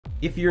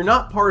If you're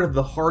not part of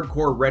the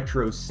hardcore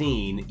retro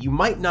scene, you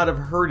might not have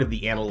heard of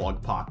the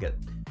Analog Pocket.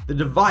 The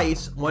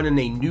device, one in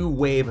a new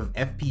wave of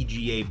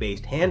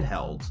FPGA-based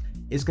handhelds,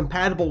 is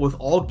compatible with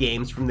all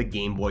games from the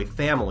Game Boy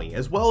family,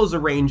 as well as a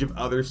range of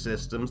other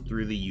systems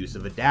through the use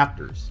of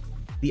adapters.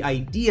 The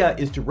idea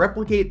is to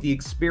replicate the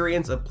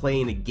experience of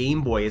playing a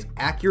Game Boy as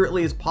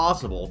accurately as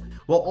possible,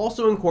 while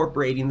also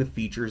incorporating the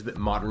features that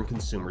modern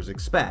consumers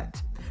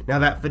expect. Now,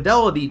 that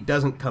fidelity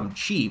doesn't come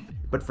cheap,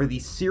 but for the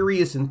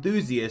serious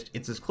enthusiast,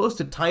 it's as close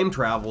to time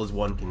travel as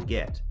one can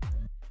get.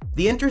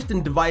 The interest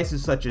in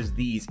devices such as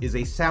these is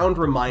a sound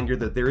reminder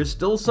that there is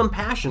still some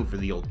passion for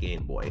the old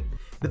Game Boy.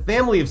 The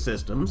family of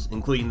systems,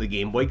 including the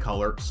Game Boy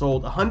Color,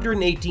 sold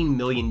 118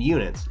 million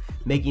units,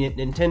 making it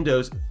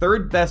Nintendo's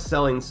third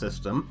best-selling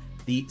system,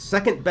 the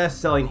second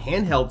best-selling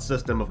handheld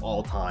system of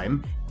all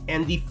time,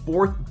 and the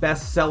fourth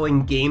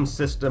best-selling game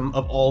system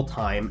of all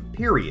time,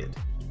 period.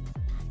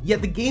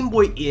 Yet the Game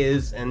Boy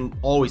is, and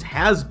always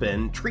has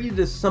been, treated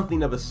as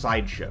something of a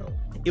sideshow.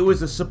 It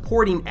was a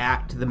supporting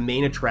act to the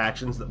main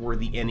attractions that were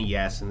the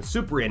NES and the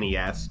Super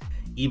NES,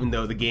 even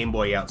though the Game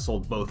Boy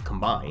outsold both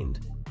combined.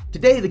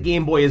 Today, the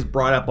Game Boy is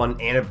brought up on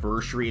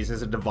anniversaries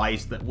as a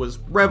device that was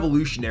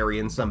revolutionary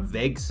in some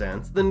vague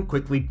sense, then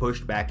quickly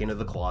pushed back into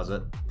the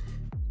closet.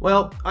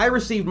 Well, I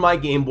received my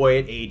Game Boy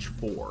at age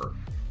 4.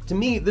 To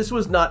me, this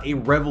was not a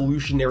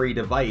revolutionary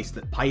device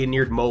that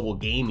pioneered mobile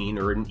gaming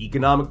or an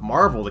economic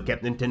marvel that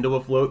kept Nintendo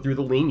afloat through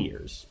the lean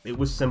years. It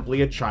was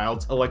simply a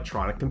child's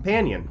electronic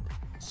companion.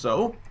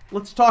 So,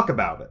 let's talk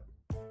about it.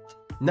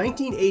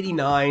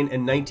 1989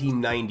 and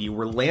 1990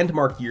 were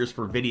landmark years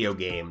for video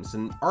games,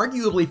 and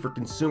arguably for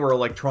consumer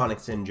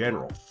electronics in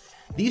general.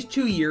 These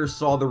 2 years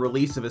saw the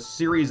release of a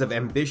series of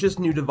ambitious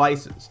new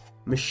devices,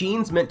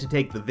 machines meant to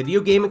take the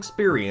video game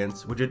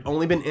experience, which had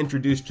only been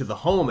introduced to the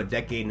home a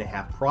decade and a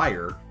half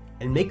prior,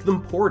 and make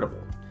them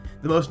portable.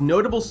 The most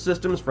notable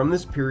systems from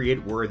this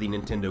period were the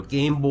Nintendo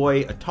Game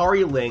Boy,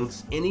 Atari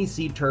Lynx,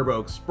 NEC Turbo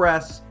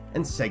Express,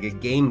 and Sega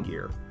Game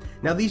Gear.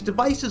 Now, these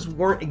devices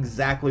weren't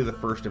exactly the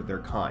first of their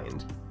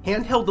kind.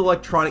 Handheld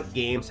electronic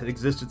games had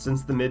existed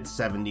since the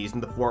mid-70s in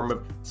the form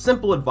of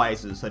simple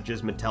devices such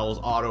as Mattel's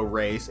Auto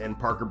Race and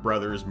Parker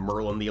Brothers'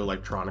 Merlin the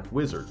Electronic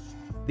Wizard.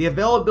 The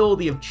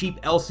availability of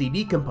cheap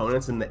LCD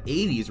components in the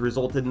 80s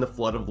resulted in the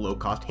flood of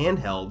low-cost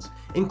handhelds,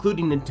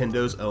 including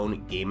Nintendo's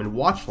own Game &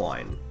 Watch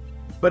line.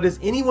 But as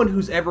anyone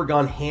who's ever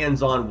gone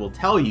hands-on will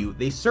tell you,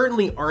 they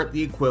certainly aren't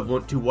the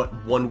equivalent to what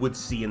one would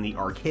see in the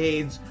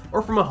arcades,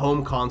 or from a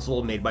home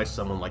console made by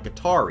someone like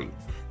Atari.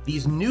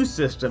 These new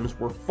systems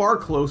were far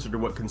closer to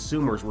what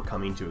consumers were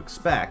coming to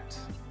expect.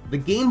 The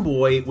Game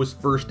Boy was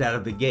first out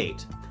of the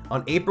gate.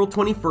 On April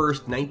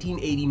 21st,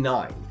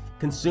 1989,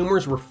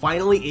 consumers were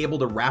finally able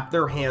to wrap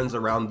their hands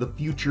around the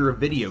future of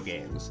video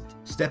games,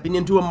 stepping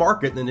into a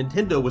market that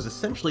Nintendo was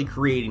essentially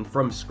creating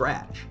from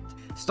scratch.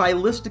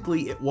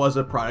 Stylistically, it was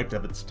a product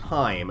of its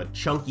time, a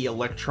chunky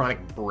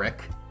electronic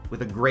brick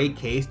with a gray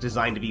case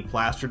designed to be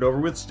plastered over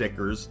with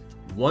stickers,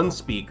 one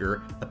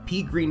speaker, a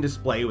pea green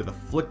display with a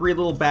flickery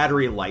little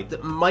battery light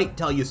that might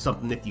tell you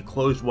something if you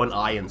closed one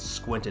eye and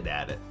squinted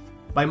at it.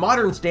 By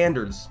modern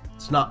standards,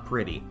 it's not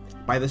pretty.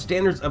 By the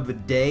standards of the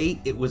day,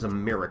 it was a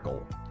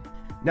miracle.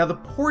 Now, the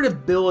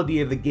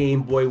portability of the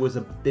Game Boy was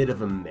a bit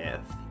of a myth.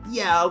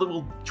 Yeah, it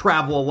will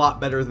travel a lot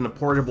better than a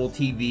portable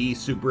TV,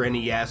 Super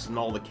NES, and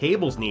all the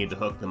cables needed to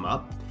hook them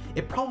up.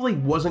 It probably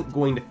wasn't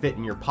going to fit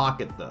in your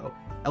pocket though,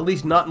 at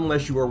least not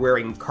unless you were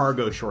wearing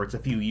cargo shorts a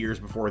few years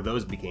before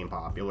those became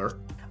popular.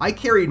 I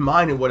carried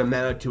mine in what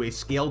amounted to a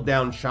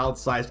scaled-down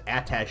child-sized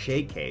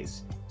attaché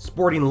case,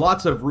 sporting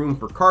lots of room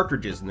for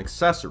cartridges and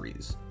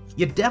accessories.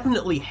 You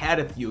definitely had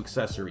a few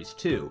accessories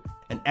too.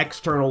 An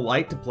external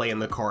light to play in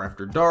the car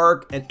after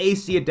dark, an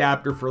AC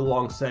adapter for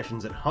long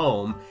sessions at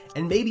home,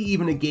 and maybe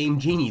even a Game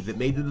Genie that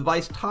made the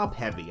device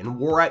top-heavy and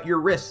wore out your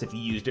wrists if you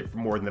used it for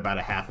more than about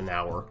a half an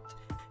hour.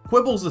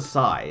 Quibbles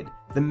aside,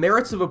 the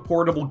merits of a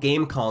portable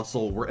game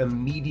console were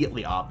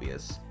immediately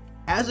obvious.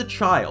 As a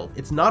child,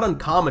 it's not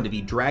uncommon to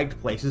be dragged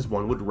places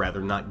one would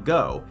rather not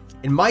go.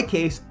 In my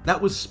case,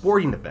 that was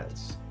sporting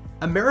events.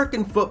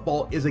 American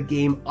football is a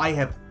game I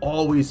have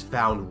always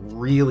found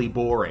really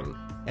boring,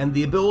 and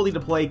the ability to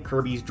play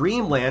Kirby's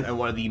Dream Land on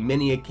one of the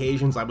many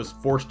occasions I was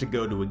forced to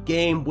go to a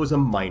game was a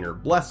minor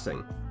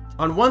blessing.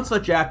 On one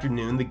such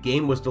afternoon, the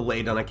game was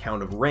delayed on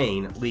account of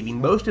rain, leaving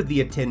most of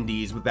the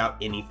attendees without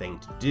anything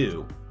to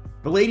do.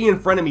 The lady in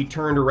front of me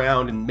turned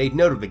around and made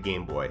note of the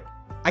Game Boy.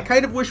 "I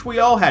kind of wish we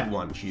all had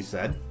one," she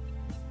said.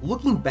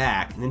 Looking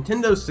back,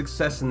 Nintendo's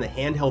success in the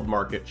handheld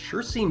market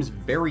sure seems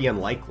very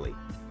unlikely,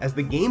 as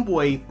the Game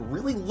Boy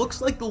really looks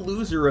like the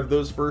loser of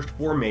those first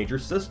 4 major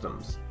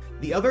systems.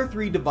 The other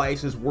 3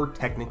 devices were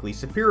technically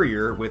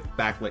superior, with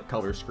backlit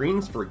color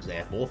screens for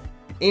example,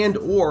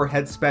 and/or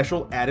had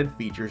special added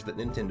features that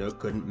Nintendo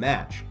couldn't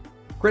match.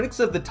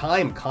 Critics of the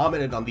time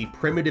commented on the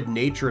primitive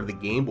nature of the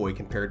Game Boy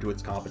compared to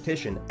its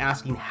competition,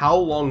 asking how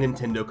long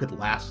Nintendo could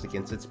last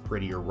against its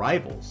prettier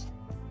rivals.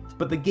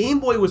 But the Game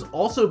Boy was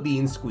also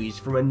being squeezed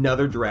from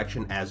another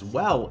direction as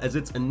well, as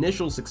its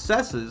initial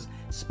successes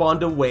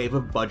spawned a wave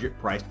of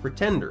budget-priced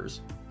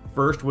pretenders.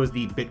 First was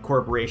the Bit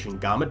Corporation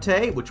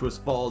Gamete, which was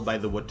followed by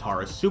the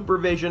Watara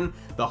Supervision,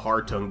 the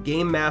Hartone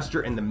Game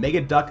Master, and the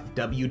Megaduck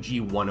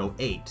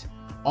WG-108.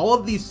 All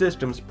of these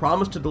systems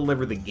promised to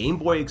deliver the Game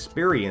Boy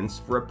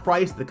experience for a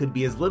price that could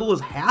be as little as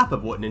half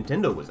of what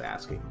Nintendo was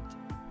asking.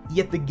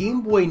 Yet the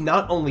Game Boy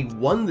not only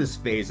won this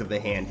phase of the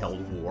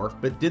handheld war,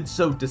 but did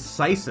so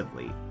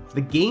decisively.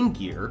 The Game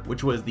Gear,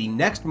 which was the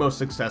next most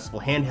successful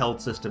handheld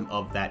system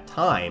of that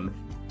time,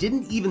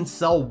 didn't even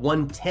sell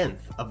 1/10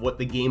 of what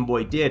the Game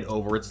Boy did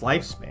over its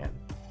lifespan.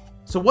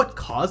 So what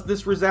caused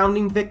this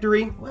resounding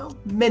victory? Well,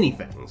 many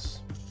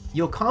things.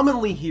 You'll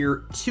commonly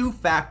hear two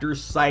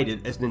factors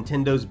cited as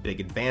Nintendo's big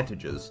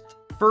advantages.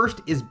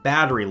 First is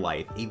battery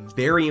life, a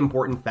very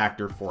important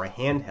factor for a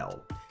handheld.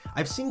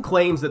 I've seen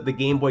claims that the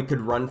Game Boy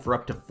could run for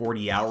up to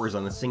 40 hours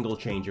on a single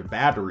change of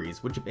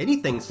batteries, which if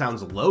anything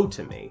sounds low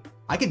to me.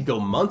 I could go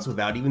months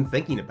without even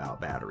thinking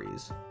about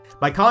batteries.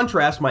 By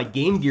contrast, my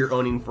Game Gear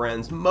owning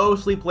friends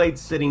mostly played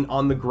sitting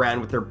on the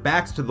ground with their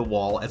backs to the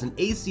wall, as an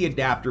AC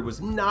adapter was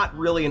not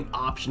really an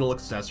optional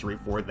accessory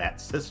for that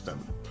system.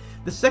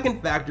 The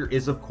second factor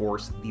is, of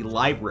course, the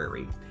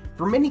library.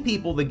 For many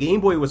people, the Game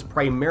Boy was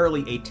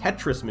primarily a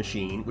Tetris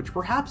machine, which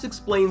perhaps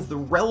explains the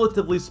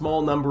relatively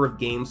small number of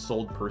games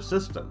sold per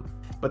system.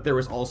 But there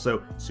was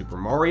also Super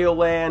Mario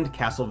Land,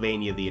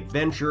 Castlevania the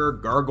Adventure,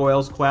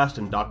 Gargoyle's Quest,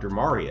 and Dr.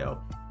 Mario.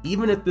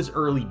 Even at this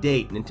early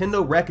date,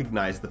 Nintendo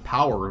recognized the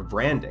power of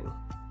branding.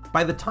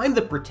 By the time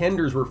the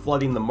pretenders were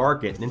flooding the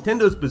market,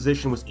 Nintendo's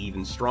position was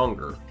even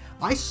stronger.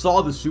 I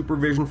saw the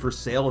Supervision for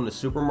sale in the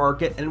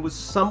supermarket and was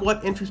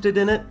somewhat interested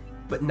in it,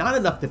 but not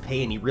enough to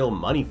pay any real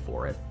money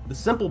for it. The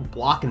simple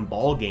block and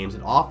ball games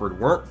it offered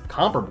weren't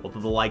comparable to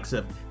the likes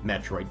of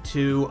Metroid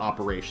 2,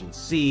 Operation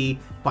C,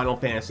 Final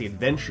Fantasy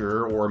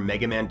Adventure, or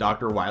Mega Man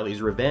Dr.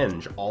 Wily's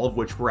Revenge, all of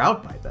which were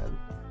out by then.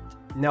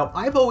 Now,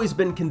 I've always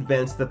been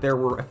convinced that there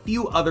were a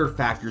few other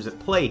factors at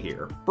play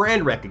here.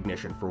 Brand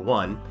recognition, for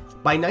one.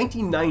 By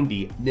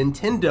 1990,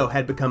 Nintendo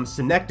had become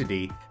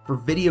synecdoche for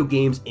video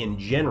games in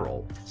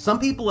general. Some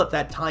people at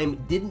that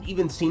time didn't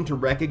even seem to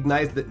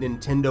recognize that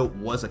Nintendo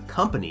was a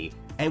company,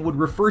 and would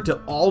refer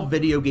to all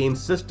video game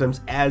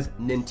systems as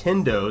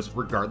Nintendo's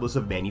regardless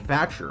of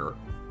manufacturer.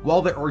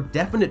 While there are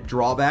definite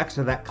drawbacks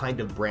to that kind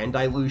of brand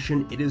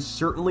dilution, it is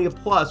certainly a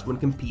plus when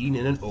competing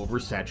in an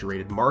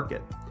oversaturated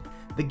market.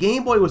 The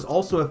Game Boy was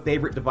also a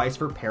favorite device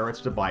for parents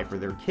to buy for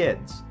their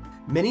kids.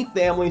 Many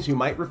families who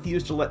might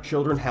refuse to let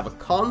children have a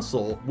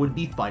console would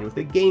be fine with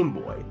a Game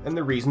Boy, and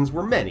the reasons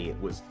were many.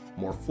 It was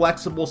more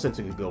flexible since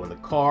it could go in the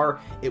car,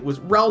 it was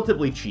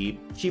relatively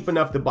cheap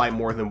enough to buy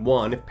more than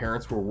one if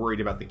parents were worried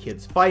about the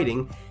kids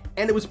fighting,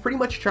 and it was pretty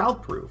much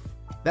childproof.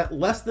 That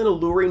less than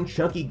alluring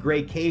chunky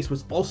gray case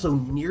was also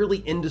nearly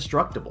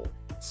indestructible.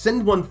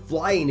 Send one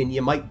flying and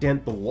you might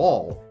dent the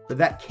wall, but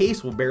that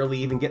case will barely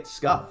even get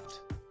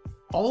scuffed.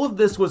 All of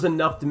this was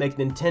enough to make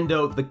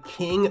Nintendo the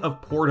king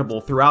of portable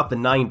throughout the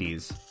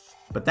 90s,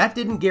 but that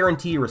didn't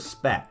guarantee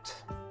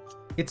respect.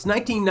 It's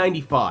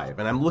 1995,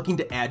 and I'm looking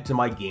to add to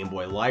my Game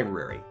Boy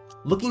library.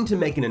 Looking to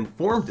make an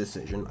informed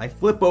decision, I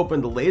flip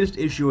open the latest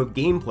issue of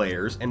Game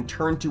Players and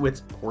turn to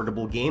its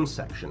portable games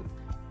section.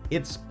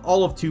 It's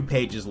all of 2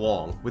 pages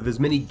long, with as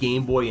many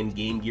Game Boy and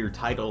Game Gear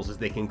titles as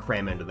they can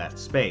cram into that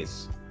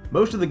space.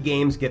 Most of the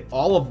games get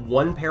all of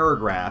 1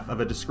 paragraph of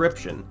a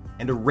description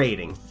and a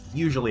rating,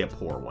 usually a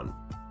poor one.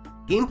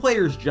 Game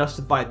Players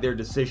justified their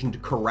decision to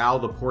corral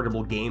the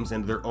portable games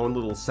into their own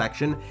little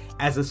section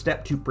as a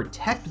step to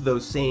protect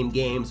those same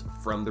games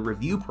from the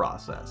review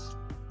process.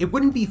 It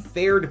wouldn't be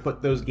fair to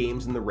put those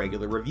games in the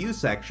regular review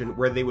section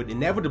where they would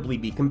inevitably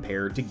be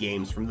compared to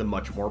games from the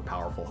much more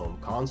powerful home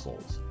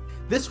consoles.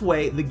 This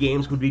way, the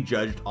games would be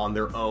judged on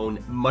their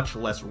own, much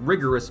less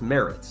rigorous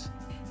merits.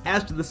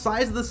 As to the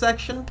size of the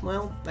section,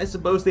 well, I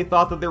suppose they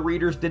thought that their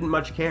readers didn't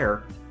much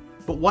care.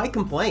 But why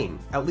complain?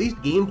 At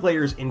least Game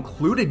Players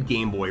included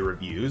Game Boy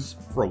reviews,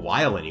 for a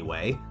while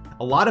anyway.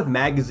 A lot of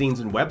magazines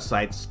and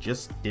websites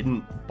just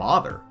didn't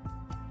bother.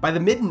 By the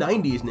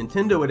mid-90s,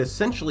 Nintendo had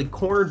essentially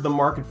cornered the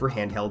market for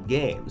handheld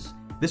games.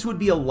 This would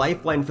be a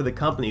lifeline for the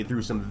company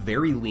through some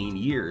very lean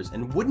years,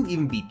 and wouldn't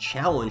even be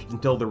challenged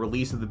until the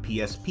release of the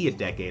PSP a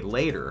decade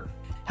later.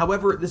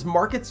 However, this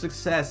market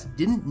success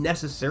didn't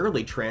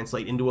necessarily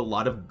translate into a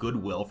lot of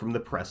goodwill from the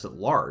press at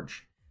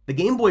large. The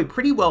Game Boy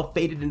pretty well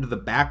faded into the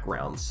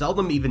background,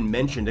 seldom even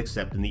mentioned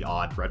except in the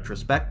odd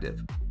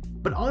retrospective.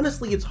 But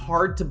honestly, it's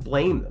hard to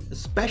blame them,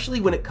 especially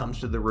when it comes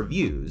to the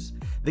reviews.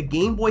 The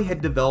Game Boy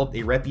had developed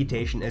a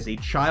reputation as a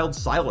child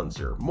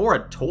silencer, more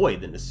a toy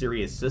than a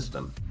serious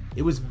system.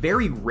 It was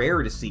very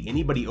rare to see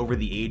anybody over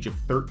the age of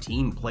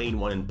 13 playing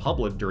one in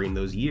public during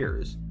those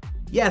years.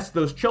 Yes,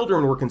 those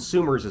children were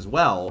consumers as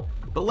well,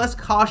 but less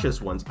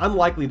cautious ones,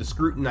 unlikely to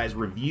scrutinize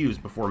reviews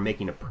before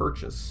making a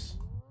purchase.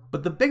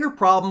 But the bigger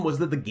problem was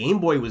that the Game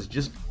Boy was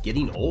just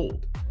getting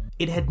old.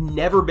 It had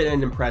never been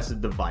an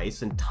impressive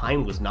device, and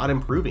time was not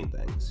improving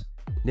things.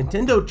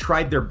 Nintendo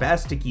tried their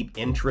best to keep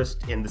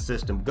interest in the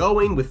system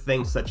going with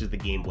things such as the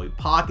Game Boy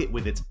Pocket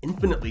with its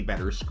infinitely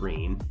better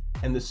screen,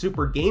 and the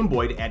Super Game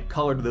Boy to add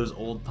color to those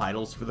old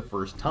titles for the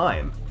first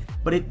time.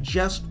 but it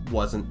just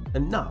wasn't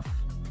enough.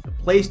 The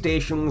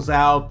PlayStation was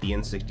out, the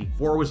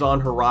N64 was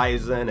on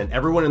horizon, and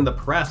everyone in the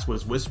press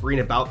was whispering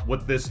about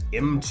what this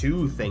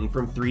M2 thing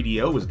from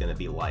 3DO was going to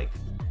be like.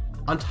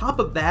 On top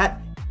of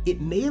that,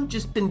 it may have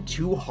just been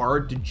too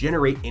hard to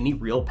generate any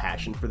real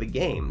passion for the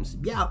games.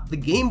 Yeah, the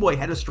Game Boy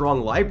had a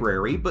strong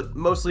library, but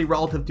mostly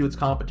relative to its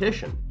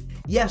competition.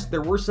 Yes,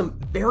 there were some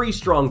very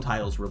strong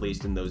titles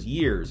released in those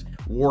years,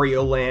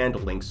 Wario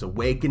Land, Link's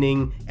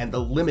Awakening, and the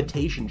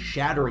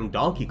limitation-shattering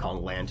Donkey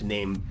Kong Land, to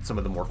name some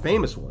of the more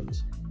famous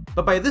ones.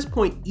 But by this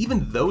point,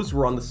 even those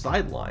were on the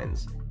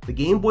sidelines. The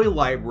Game Boy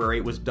library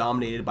was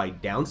dominated by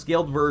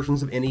downscaled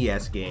versions of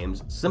NES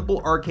games,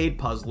 simple arcade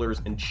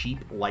puzzlers, and cheap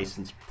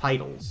licensed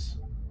titles.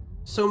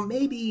 So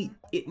maybe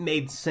it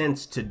made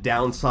sense to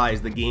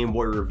downsize the Game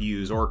Boy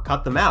reviews or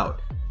cut them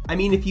out. I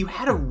mean, if you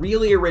had a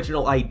really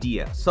original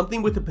idea,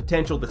 something with the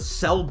potential to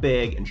sell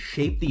big and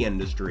shape the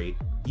industry,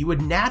 you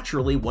would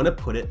naturally want to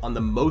put it on the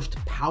most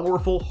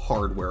powerful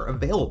hardware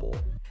available.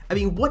 I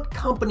mean, what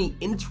company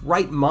in its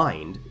right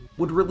mind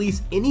would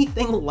release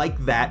anything like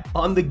that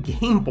on the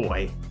Game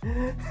Boy?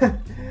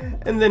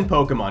 And then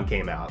Pokemon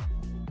came out.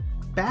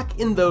 Back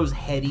in those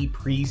heady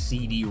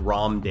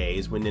pre-CD-ROM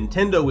days when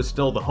Nintendo was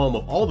still the home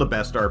of all the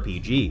best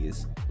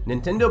RPGs,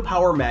 Nintendo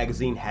Power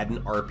Magazine had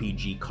an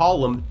RPG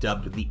column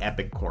dubbed the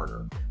Epic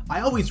Corner.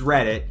 I always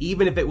read it,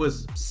 even if it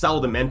was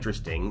seldom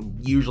interesting.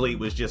 Usually it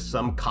was just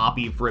some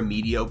copy for a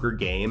mediocre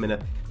game and a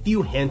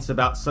few hints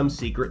about some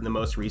secret in the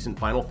most recent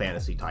Final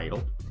Fantasy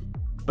title.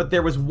 But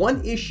there was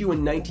one issue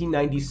in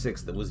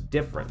 1996 that was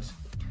different.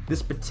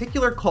 This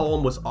particular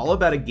column was all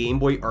about a Game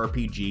Boy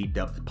RPG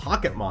dubbed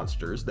Pocket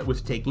Monsters that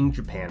was taking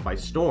Japan by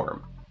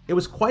storm. It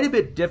was quite a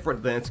bit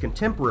different than its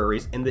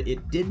contemporaries in that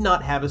it did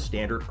not have a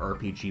standard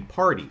RPG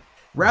party.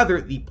 Rather,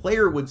 the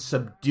player would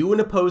subdue an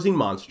opposing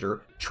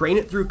monster, train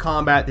it through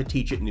combat to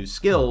teach it new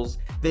skills,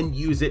 then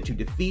use it to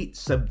defeat,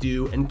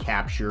 subdue, and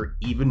capture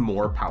even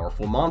more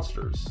powerful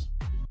monsters.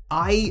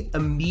 I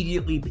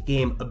immediately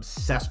became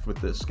obsessed with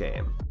this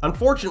game.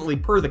 Unfortunately,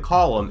 per the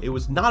column, it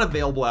was not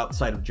available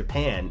outside of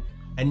Japan,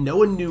 and no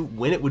one knew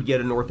when it would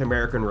get a North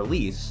American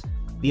release.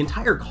 The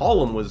entire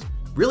column was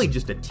really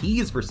just a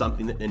tease for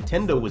something that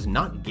Nintendo was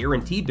not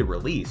guaranteed to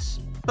release.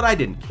 But I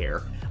didn't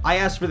care. I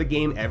asked for the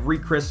game every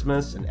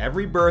Christmas and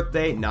every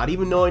birthday, not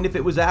even knowing if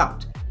it was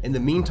out. In the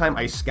meantime,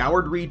 I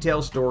scoured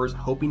retail stores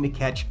hoping to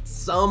catch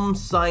some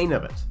sign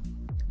of it.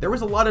 There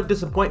was a lot of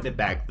disappointment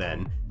back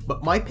then,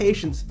 but my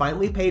patience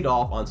finally paid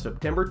off on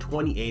September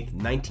 28,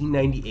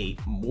 1998,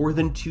 more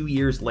than 2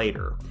 years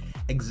later.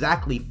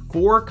 Exactly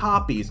 4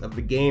 copies of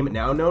the game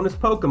now known as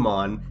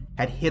Pokemon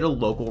had hit a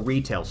local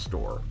retail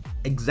store.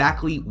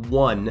 Exactly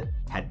 1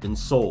 had been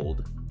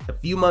sold. A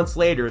few months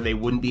later, they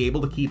wouldn't be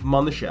able to keep them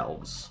on the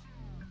shelves.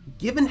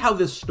 Given how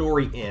this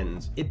story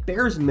ends, it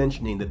bears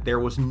mentioning that there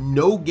was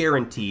no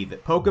guarantee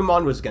that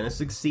Pokemon was going to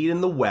succeed in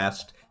the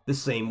West the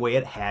same way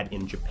it had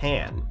in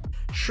Japan.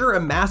 Sure,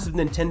 a massive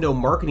Nintendo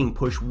marketing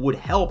push would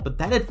help, but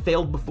that had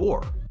failed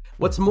before.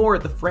 What's more,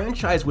 the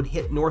franchise would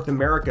hit North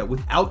America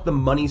without the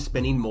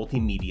money-spending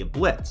multimedia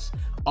blitz.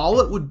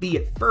 All it would be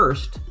at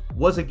first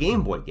was a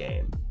Game Boy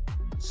game.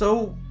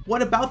 So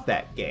what about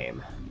that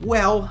game?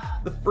 Well,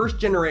 the first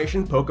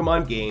generation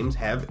Pokemon games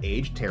have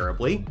aged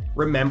terribly,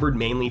 remembered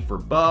mainly for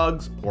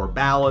bugs, poor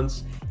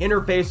balance,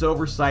 interface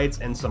oversights,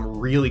 and some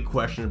really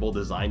questionable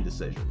design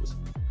decisions.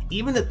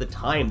 Even at the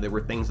time, there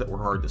were things that were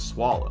hard to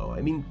swallow.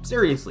 I mean,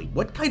 seriously,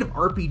 what kind of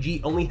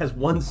RPG only has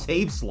 1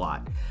 save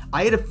slot?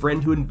 I had a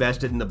friend who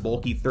invested in the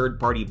bulky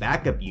third-party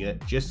backup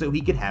unit just so he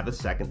could have a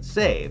second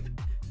save.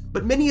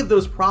 But many of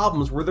those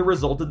problems were the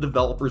result of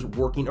developers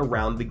working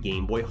around the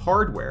Game Boy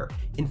hardware.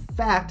 In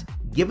fact,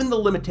 given the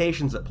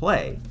limitations at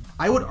play,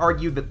 I would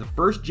argue that the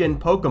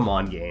first-gen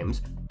Pokemon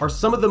games are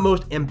some of the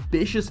most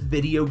ambitious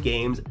video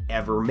games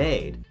ever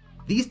made.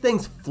 These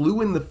things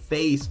flew in the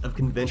face of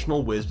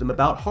conventional wisdom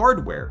about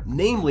hardware,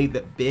 namely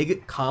that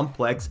big,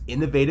 complex,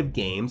 innovative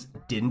games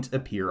didn't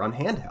appear on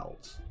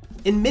handhelds.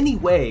 In many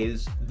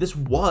ways, this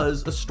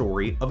was a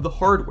story of the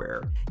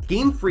hardware.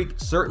 Game Freak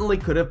certainly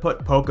could have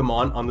put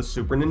Pokemon on the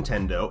Super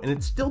Nintendo, and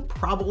it still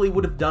probably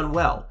would have done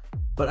well,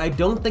 but I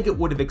don't think it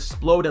would have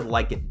exploded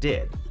like it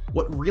did.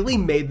 What really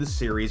made the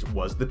series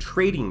was the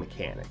trading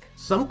mechanic.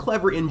 Some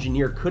clever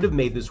engineer could have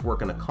made this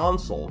work on a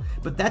console,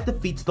 but that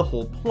defeats the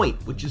whole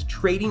point, which is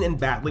trading and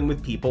battling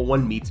with people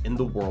one meets in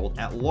the world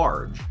at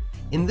large.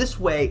 In this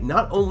way,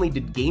 not only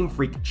did Game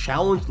Freak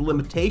challenge the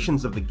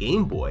limitations of the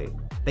Game Boy,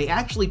 they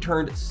actually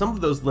turned some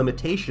of those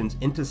limitations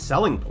into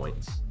selling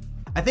points.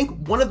 I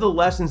think one of the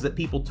lessons that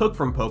people took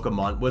from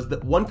Pokemon was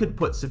that one could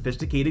put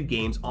sophisticated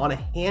games on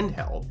a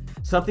handheld,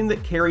 something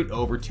that carried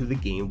over to the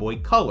Game Boy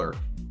Color.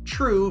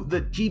 True,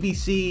 the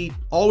GBC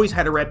always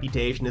had a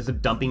reputation as a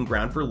dumping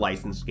ground for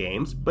licensed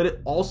games, but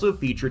it also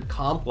featured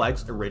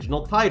complex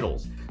original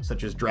titles,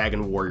 such as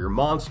Dragon Warrior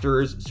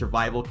Monsters,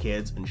 Survival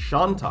Kids, and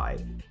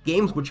Shantae,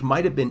 games which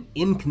might have been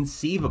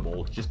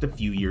inconceivable just a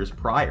few years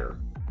prior.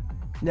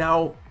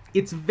 Now,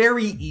 it's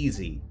very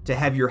easy to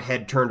have your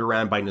head turned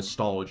around by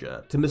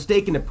nostalgia, to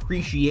mistake an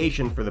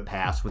appreciation for the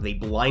past with a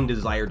blind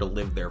desire to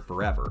live there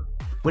forever.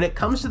 When it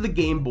comes to the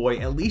Game Boy,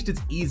 at least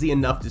it's easy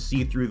enough to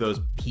see through those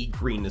peat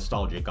green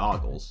nostalgia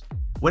goggles.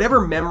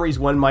 Whatever memories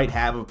one might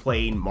have of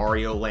playing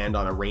Mario Land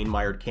on a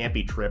rain-mired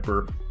campy trip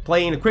or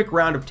playing a quick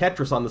round of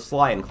Tetris on the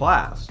sly in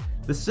class,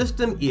 the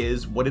system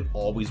is what it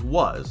always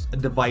was, a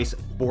device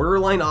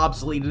borderline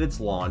obsolete at its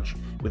launch,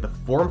 with a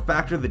form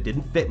factor that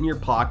didn't fit in your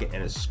pocket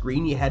and a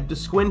screen you had to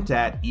squint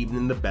at even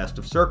in the best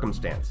of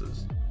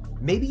circumstances.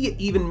 Maybe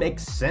it even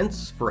makes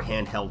sense for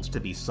handhelds to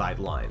be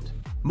sidelined.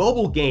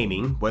 Mobile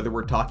gaming, whether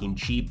we're talking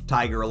cheap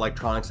Tiger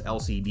Electronics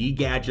LCD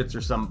gadgets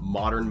or some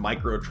modern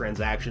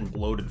microtransaction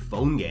bloated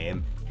phone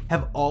game,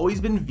 have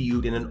always been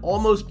viewed in an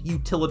almost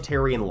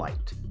utilitarian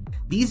light.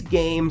 These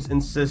games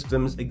and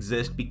systems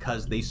exist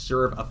because they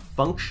serve a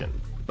function,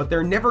 but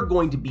they're never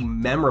going to be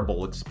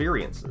memorable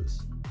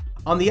experiences.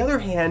 On the other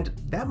hand,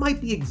 that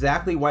might be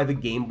exactly why the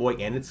Game Boy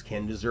and its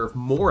kin deserve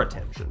more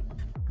attention.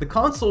 The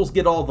consoles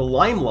get all the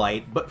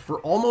limelight, but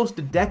for almost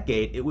a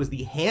decade, it was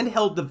the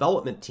handheld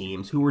development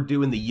teams who were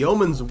doing the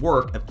yeoman's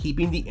work of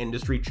keeping the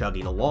industry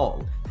chugging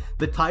along.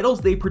 The titles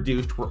they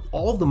produced were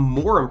all the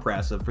more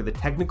impressive for the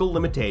technical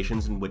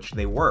limitations in which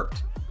they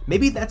worked.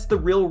 Maybe that's the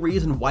real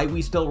reason why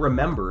we still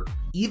remember,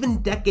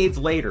 even decades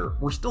later,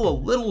 we're still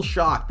a little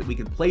shocked that we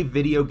could play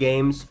video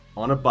games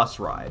on a bus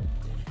ride.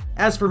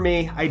 As for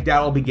me, I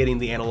doubt I'll be getting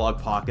the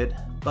Analog Pocket,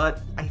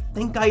 but I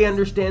think I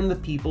understand the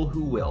people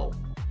who will.